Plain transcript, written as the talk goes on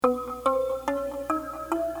Whoop,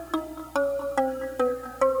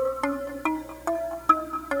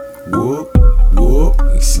 whoop,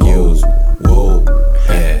 excuse me. Whoa,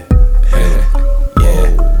 yeah,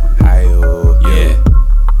 hi-oh, yeah.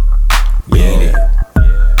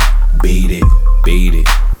 Beat it, beat it,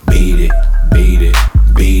 beat it, beat it,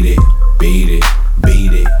 beat it, beat it,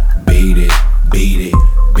 beat it, beat it, beat it,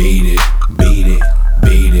 beat it, beat it,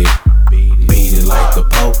 beat it, beat it like the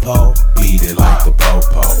po-po, beat it like the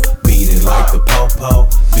po-po, beat it like the po-po,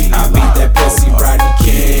 I beat that pussy Rodney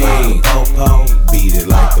King, po-po, beat it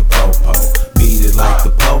like the po-po, beat it like the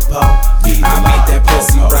po-po, I beat that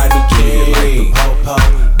pussy Rodney King, po-po,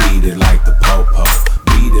 beat it like the po-po,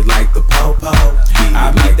 beat it like the po-po,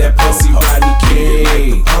 I beat that pussy Rodney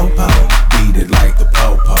King, po-po, beat it like the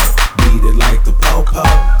po-po, beat it like the po-po,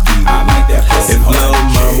 I beat that pussy. If lil'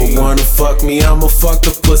 mama wanna fuck me, I'ma fuck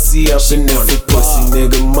the pussy up. And if a pussy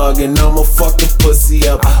nigga muggin', I'ma fuck the pussy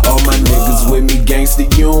up. All my niggas with me gangsta,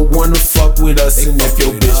 you don't wanna fuck with us. And if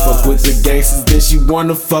your bitch fuck with the gangsters, then she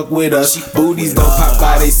wanna fuck with us. Booties don't pop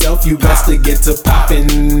by theyself, you best to get to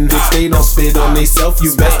poppin'. If they don't spit on theyself,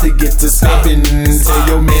 you best to get to stoppin'. Tell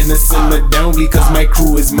your man to simmer down because my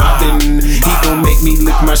crew is moppin'. He gon' make me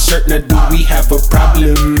lick my shirt, now do we have a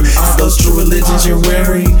problem? All those true religions you're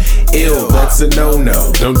wearing, ill, that's a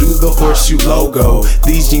no-no. Don't do the horseshoe logo,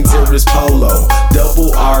 these jeans here is polo.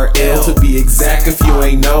 Double RL to be exact if you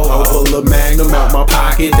ain't know. I'll pull a magnum out my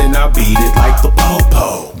pocket, then I'll beat it like the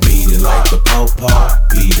po-po. Beat it like the po-po,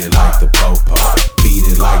 beat it like the po-po, beat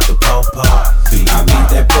it like the po-po, I beat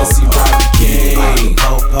that pussy Rodney King,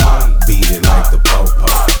 po-po, beat it like the po-po,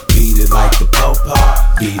 beat it like the po-po,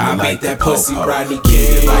 I beat that pussy Rodney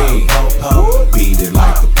King, po-po, beat it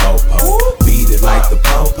like the po-po, beat it like the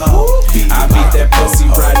po-po, I beat that pussy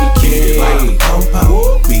Rodney King,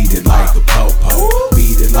 po-po, beat it like the po-po,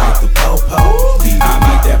 beat it like the po-po, I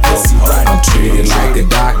beat that pussy Rodney King. I'm treated like a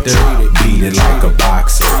doctor, beat it like a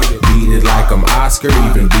boxer, beat it like I'm Oscar,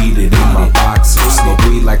 even beat it in my boxers. Smoke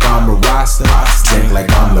weed like I'm a Rasta, drink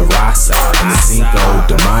like I'm La Raza, and the Cinco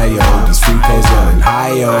de Mayo, these free-pays running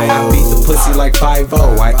high-o. I beat the pussy like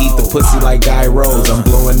 5-0, I eat the pussy like Guy Rose. I'm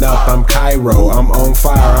blowing up, I'm Cairo, I'm on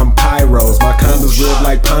fire, I'm pyros. My condoms red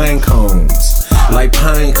like pine cones, like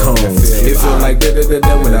pine cones. It feel like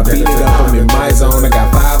da-da-da-da when I beat it up, I'm in my zone. I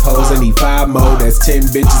got 5 hoes, I need 5 more, that's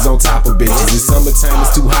 10 bitches on top of bitches. It's summertime,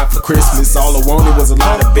 it's too hot for Christmas, all I wanted was a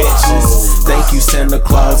lot of bitches. Thank you Santa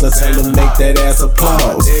Claus, I tell them make that ass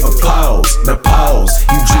applause. Applause, now pause,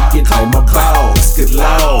 you drink it like my balls. Good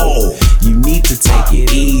Lord, you need to take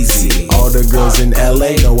it easy. All the girls in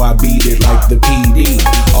LA know I beat it like the PD.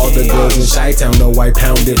 All the girls in Chi-Town know I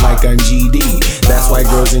pound it like I'm GD. That's why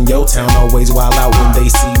girls in your town always wild out when they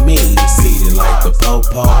see me. Beat it like the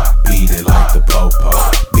po-po, beat it like the po-po,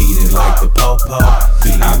 beat it like the po-po,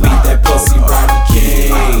 I beat that pussy Rodney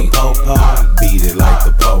King, po-po, beat it like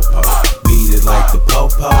the po-po, beat it like the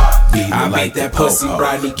po-po, I beat that pussy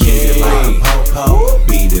Rodney King, po-po,